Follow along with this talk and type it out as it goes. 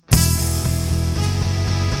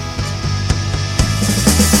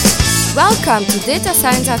Welcome to Data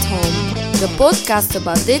Science at Home, the podcast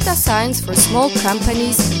about data science for small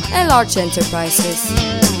companies and large enterprises.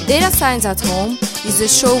 Data Science at Home is a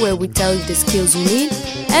show where we tell you the skills you need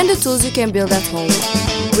and the tools you can build at home.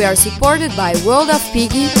 We are supported by World of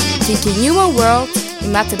Piggy, thinking human world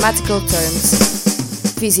in mathematical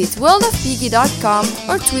terms. Visit worldofpiggy.com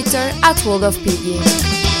or Twitter at worldofpiggy.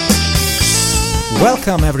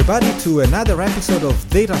 Welcome everybody to another episode of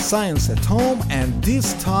Data Science at Home, and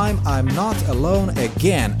this time I'm not alone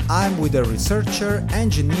again. I'm with a researcher,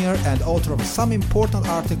 engineer and author of some important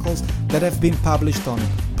articles that have been published on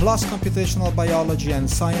PLOS Computational Biology and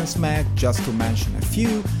Science Mag, just to mention a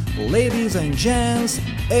few. Ladies and gents,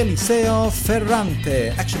 Eliseo Ferrante,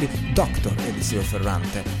 actually Dr Eliseo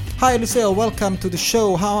Ferrante. Hi Eliseo, welcome to the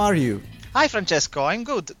show, how are you? Hi Francesco, I'm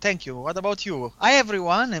good, thank you. What about you? Hi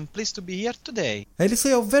everyone, and pleased to be here today.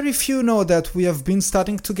 Eliseo, very few know that we have been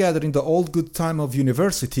studying together in the old good time of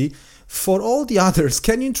university. For all the others,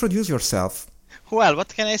 can you introduce yourself? Well, what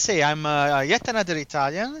can I say? I'm yet another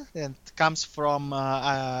Italian that comes from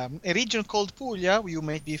a region called Puglia, you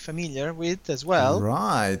may be familiar with as well.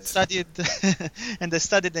 Right. I studied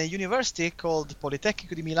at a university called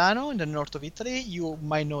Politecnico di Milano in the north of Italy. You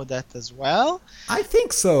might know that as well. I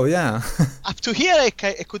think so, yeah. Up to here, I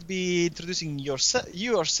could be introducing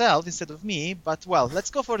yourself instead of me, but well,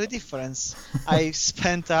 let's go for the difference. I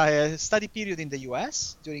spent a study period in the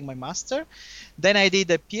US during my master. Then I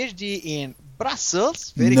did a PhD in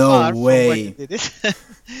Brussels, very far from where you did it.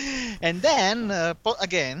 And then,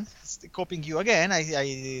 again, copying you again,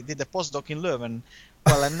 I did a postdoc in Leuven.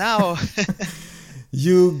 Well, and now...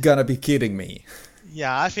 You gonna be kidding me.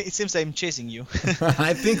 Yeah, it seems I'm chasing you.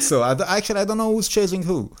 I think so. I don't know who's chasing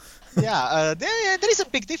who. Yeah, there is a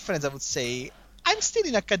big difference, I would say. I'm still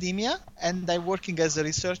in academia, and I'm working as a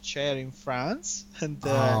research chair in France. And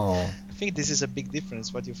I think this is a big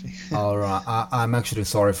difference. What do you think? All right. I'm actually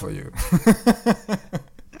sorry for you.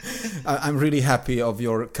 I'm really happy of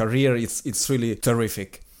your career. It's really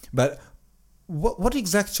terrific. But what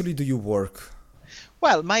exactly do you work?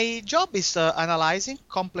 Well, my job is analyzing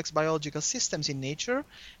complex biological systems in nature,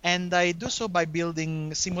 and I do so by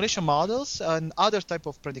building simulation models and other type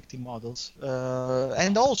of predictive models.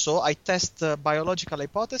 And also, I test biological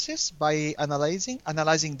hypotheses by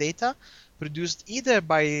analyzing data produced either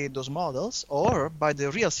by those models or by the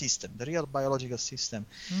real system, the real biological system.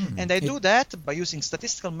 And I do that by using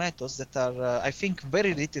statistical methods that are, I think,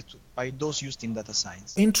 very related by those used in data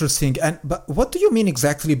science. Interesting. But what do you mean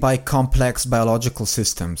exactly by complex biological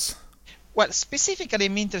systems? Well, specifically,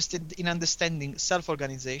 I'm interested in understanding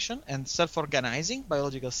self-organization and self-organizing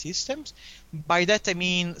biological systems. By that, I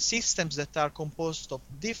mean systems that are composed of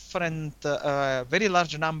different, very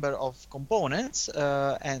large number of components,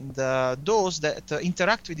 and those that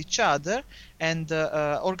interact with each other and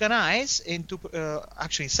organize into,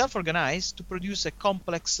 actually self-organize to produce a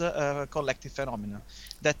complex collective phenomenon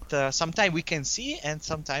that sometimes we can see and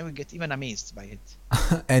sometimes we get even amazed by it.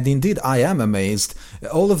 And indeed, I am amazed.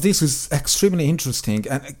 All of this is extremely interesting.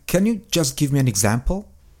 And can you just give me an example?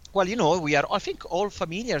 Well, we are, I think, all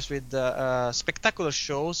familiar with spectacular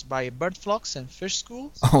shows by bird flocks and fish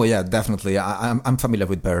schools. Oh, yeah, definitely. I'm familiar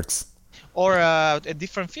with birds. Or a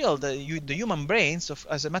different field, the human brains,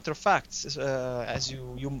 as a matter of fact, as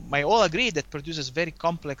you might all agree, that produces very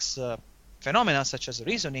complex phenomena such as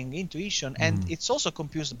reasoning, intuition, and it's also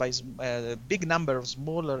composed by a big number of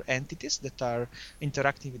smaller entities that are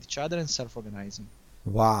interacting with each other and self-organizing.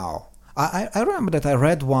 Wow. I remember that I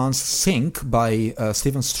read once Sync by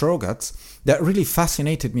Steven Strogatz that really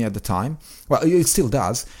fascinated me at the time. Well, it still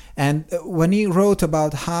does. And when he wrote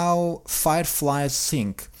about how fireflies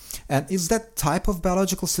sync, and is that type of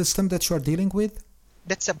biological system that you are dealing with?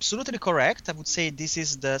 That's absolutely correct. I would say this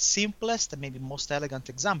is the simplest and maybe most elegant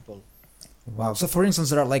example. Wow. So for instance,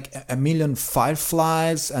 there are like a million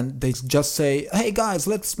fireflies and they just say, hey guys,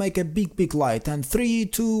 let's make a big light and 3,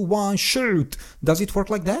 2, 1, shoot. Does it work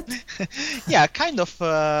like that? Yeah, kind of.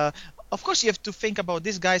 Of course, you have to think about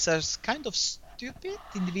these guys as kind of stupid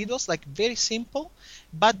individuals, like very simple,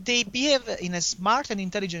 but they behave in a smart and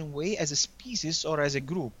intelligent way as a species or as a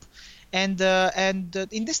group. And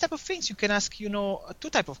in this type of things, you can ask, two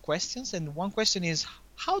type of questions. And one question is,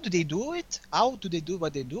 how do they do it? How do they do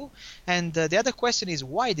what they do? And the other question is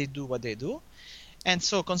why they do what they do. And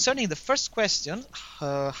so concerning the first question,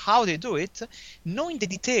 how they do it, knowing the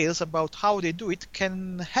details about how they do it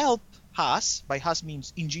can help us, by us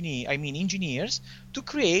means engineers, to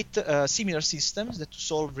create similar systems that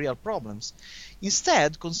solve real problems.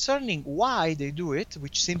 Instead, concerning why they do it,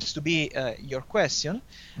 which seems to be your question,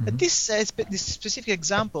 this specific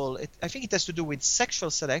example, I think it has to do with sexual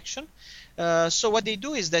selection. So what they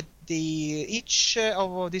do is that each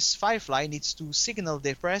of this firefly needs to signal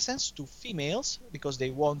their presence to females because they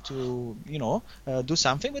want to, do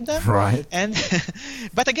something with them. Right. And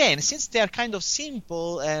but again, since they are kind of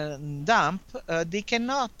simple and dumb, they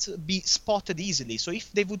cannot be spotted easily. So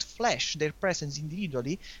if they would flash their presence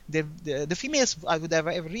individually, the females would have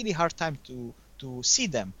a really hard time to see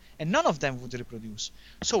them, and none of them would reproduce.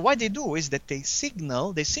 So what they do is that they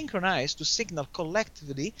synchronize to signal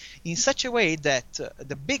collectively in such a way that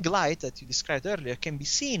the big light that you described earlier can be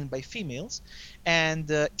seen by females,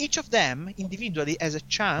 and each of them individually has a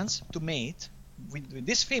chance to mate with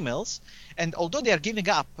these females. And although they are giving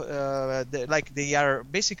up, they are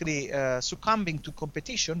basically succumbing to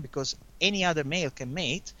competition because any other male can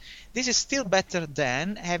mate, this is still better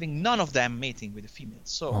than having none of them mating with the females.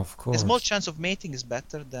 So a small chance of mating is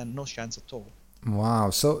better than no chance at all. Wow.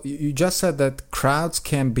 So you just said that crowds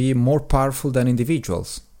can be more powerful than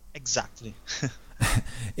individuals. Exactly.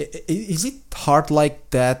 Is it hard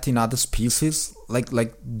like that in other species?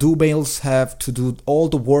 Like do males have to do all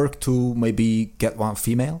the work to maybe get one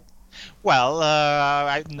female? Well,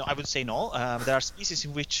 I would say no. There are species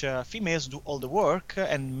in which females do all the work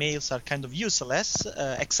and males are kind of useless,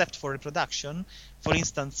 except for reproduction. For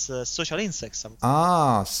instance, social insects.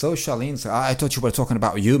 Social insects. I thought you were talking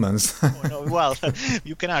about humans. Oh, no, well,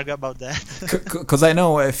 you can argue about that. Because I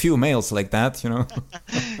know a few males like that,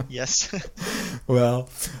 Yes. Well,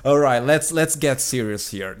 all right. Let's get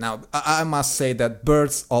serious here. Now, I must say that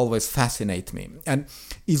birds always fascinate me. And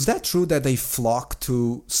is that true that they flock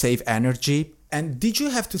to save energy? And did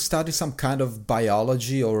you have to study some kind of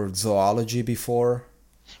biology or zoology before?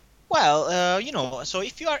 Well, so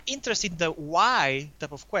if you are interested in the why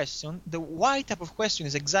type of question, the why type of question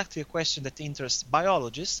is exactly a question that interests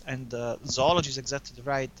biologists, and zoology is exactly the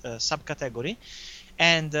right subcategory.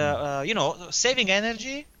 And, saving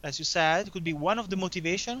energy, as you said, could be one of the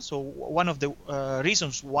motivations, so one of the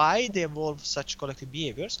reasons why they evolve such collective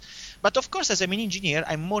behaviors. But of course, as I'm an engineer,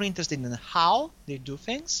 I'm more interested in how they do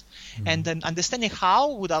things. And then understanding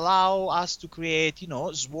how would allow us to create,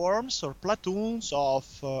 swarms or platoons of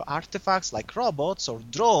artifacts like robots or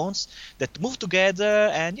drones that move together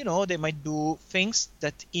and, they might do things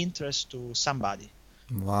that interest to somebody.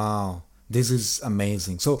 Wow. This is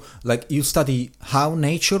amazing. So, you study how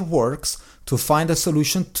nature works to find a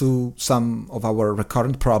solution to some of our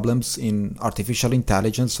recurrent problems in artificial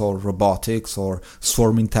intelligence or robotics or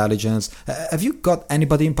swarm intelligence. Have you got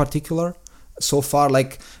anybody in particular so far?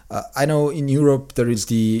 I know in Europe there is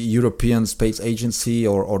the European Space Agency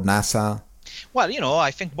or NASA. Well,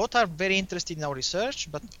 I think both are very interested in our research,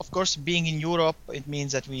 but of course, being in Europe, it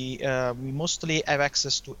means that we mostly have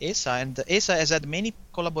access to ESA, and ESA has had many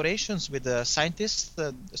collaborations with scientists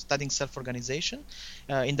studying self-organization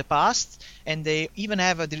in the past, and they even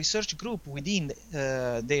have the research group within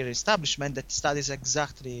their establishment that studies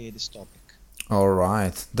exactly this topic. All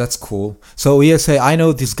right, that's cool. So ESA, I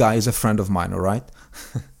know this guy is a friend of mine, all right?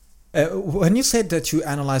 When you said that you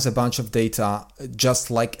analyze a bunch of data just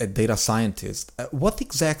like a data scientist, what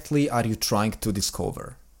exactly are you trying to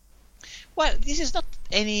discover? Well, this is not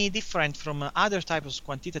any different from other types of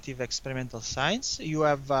quantitative experimental science. You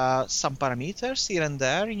have some parameters here and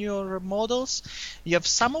there in your models. You have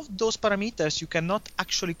some of those parameters you cannot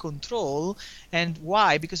actually control. And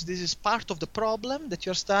why? Because this is part of the problem that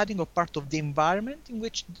you're studying or part of the environment in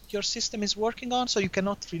which your system is working on, so you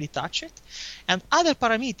cannot really touch it. And other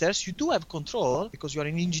parameters you do have control because you are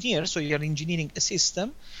an engineer, so you're engineering a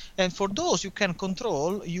system. And for those you can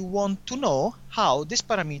control, you want to know how these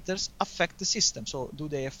parameters affect the system. So do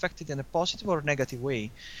they affect it in a positive or negative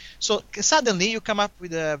way? So suddenly you come up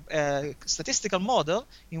with a statistical model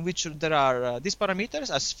in which there are these parameters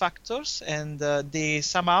as factors, and they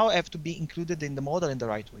somehow have to be included in the model in the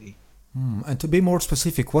right way. And to be more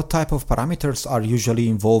specific, what type of parameters are usually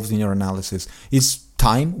involved in your analysis? Is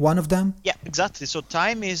time one of them? Yeah, exactly. So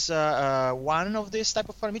time is one of these type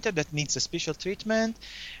of parameter that needs a special treatment.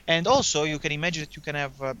 And also you can imagine that you can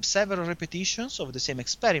have several repetitions of the same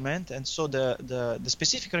experiment. And so the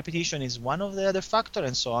specific repetition is one of the other factor,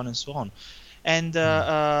 and so on and so on. And,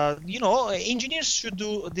 engineers should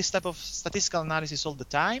do this type of statistical analysis all the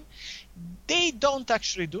time. They don't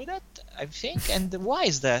actually do that, I think. And why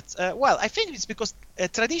is that? Well, I think it's because a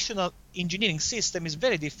traditional engineering system is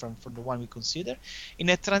very different from the one we consider. In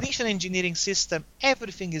a traditional engineering system,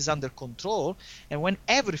 everything is under control. And when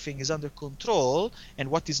everything is under control,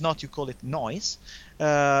 and what is not, you call it noise,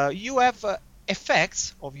 you have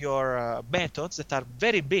effects of your methods that are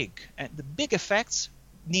very big, and the big effects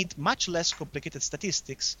need much less complicated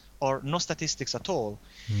statistics or no statistics at all.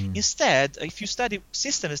 Instead, if you study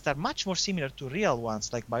systems that are much more similar to real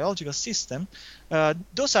ones, like biological systems,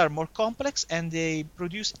 those are more complex and they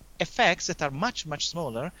produce effects that are much, much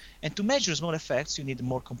smaller. And to measure small effects, you need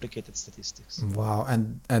more complicated statistics. Wow,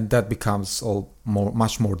 and that becomes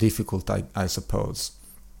much more difficult, I suppose.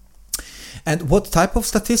 And what type of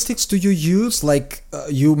statistics do you use? Like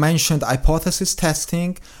you mentioned hypothesis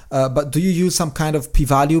testing, but do you use some kind of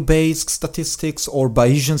p-value based statistics or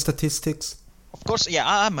Bayesian statistics? Of course,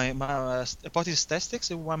 yeah, my hypothesis statistics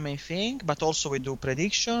is one main thing, but also we do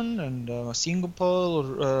prediction and single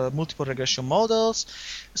or multiple regression models.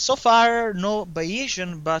 So far, no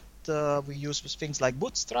Bayesian, but we use things like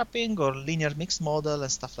bootstrapping or linear mixed model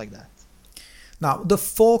and stuff like that. Now, the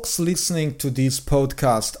folks listening to this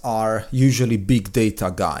podcast are usually big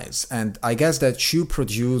data guys, and I guess that you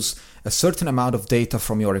produce a certain amount of data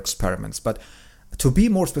from your experiments. But to be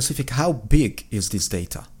more specific, how big is this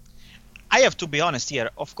data? I have to be honest here.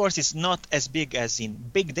 Of course, it's not as big as in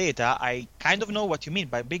big data. I kind of know what you mean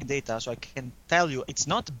by big data, so I can tell you it's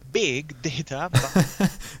not big data. But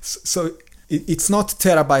so it's not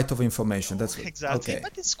terabyte of information. That's exactly, okay.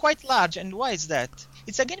 But it's quite large. And why is that?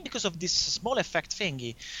 It's again because of this small effect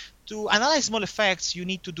thingy. To analyze small effects, you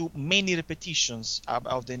need to do many repetitions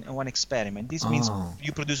of one experiment. This means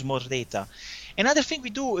you produce more data. Another thing we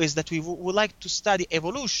do is that we would like to study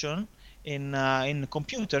evolution in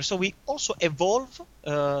computer, so we also evolve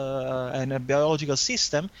in a biological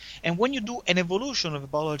system. And when you do an evolution of a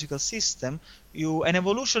biological system, you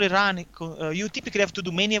typically have to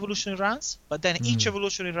do many evolutionary runs, but then each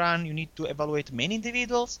evolutionary run you need to evaluate many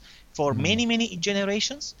individuals for many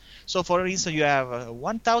generations. So for instance, you have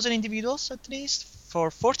 1,000 individuals at least for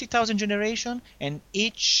 40,000 generation, and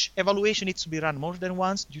each evaluation needs to be run more than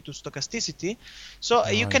once due to stochasticity. So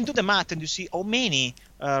you can do the math and you see how many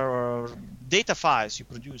data files you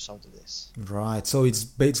produce out of this. Right. So it's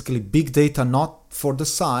basically big data, not for the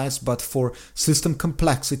size, but for system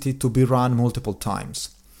complexity to be run multiple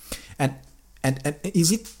times. And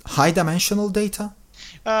is it high dimensional data?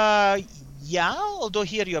 Yeah, although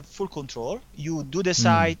here you have full control. You do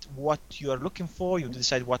decide what you are looking for. You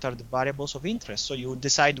decide what are the variables of interest. So you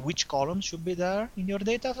decide which columns should be there in your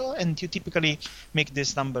data, and you typically make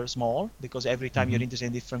this number small because every time you're interested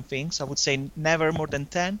in different things. I would say never more than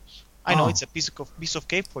 10. I know it's a piece of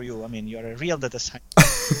cake for you. I mean, you're a real data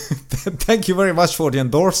scientist. Thank you very much for the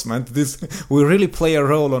endorsement. This will really play a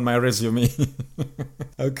role on my resume.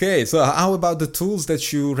 Okay, so how about the tools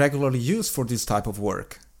that you regularly use for this type of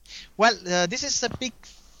work? Well, this is a big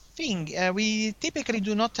thing. We typically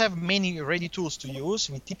do not have many ready tools to use.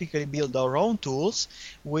 We typically build our own tools.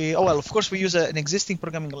 Of course, we use an existing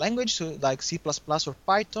programming language, so like C++ or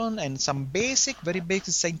Python, and some very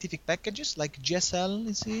basic scientific packages like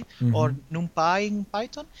GSL or NumPy in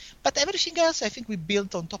Python. But everything else, I think we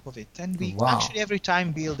built on top of it. And we actually every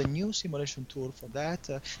time build a new simulation tool for that.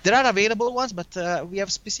 There are available ones, but we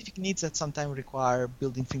have specific needs that sometimes require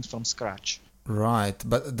building things from scratch. Right,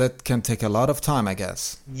 but that can take a lot of time, I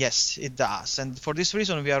guess. Yes, it does. And for this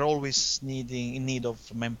reason, we are always in need of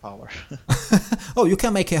manpower. Oh, you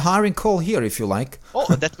can make a hiring call here if you like.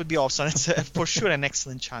 Oh, that would be awesome. It's for sure an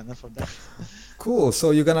excellent channel for that. Cool.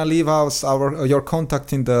 So you're going to leave us your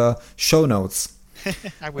contact in the show notes.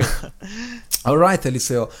 I will. All right,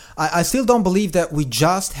 Eliseo. I still don't believe that we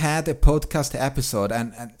just had a podcast episode.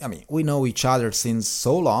 And I mean, we know each other since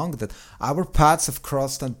so long that our paths have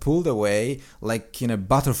crossed and pulled away like in a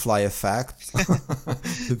butterfly effect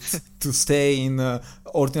to stay in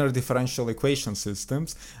ordinary differential equation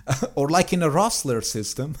systems or like in a Rossler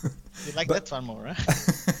system. You like that one more, huh?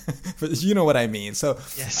 But you know what I mean. So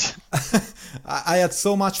yes. I had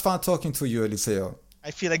so much fun talking to you, Eliseo. I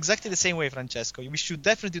feel exactly the same way, Francesco. We should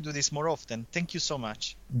definitely do this more often. Thank you so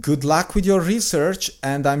much. Good luck with your research,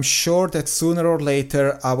 and I'm sure that sooner or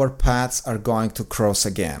later our paths are going to cross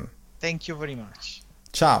again. Thank you very much.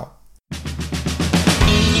 Ciao.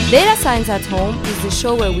 Data Science at Home is the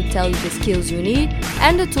show where we tell you the skills you need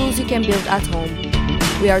and the tools you can build at home.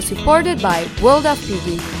 We are supported by World of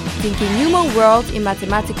Piggy, thinking human world in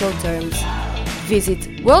mathematical terms. Visit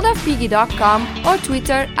worldofpiggy.com or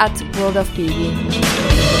Twitter @worldofpiggy.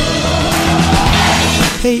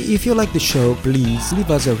 Hey, if you like the show, please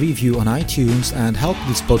leave us a review on iTunes and help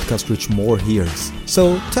this podcast reach more ears.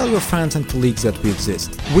 So tell your friends and colleagues that we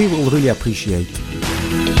exist. We will really appreciate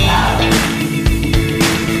it.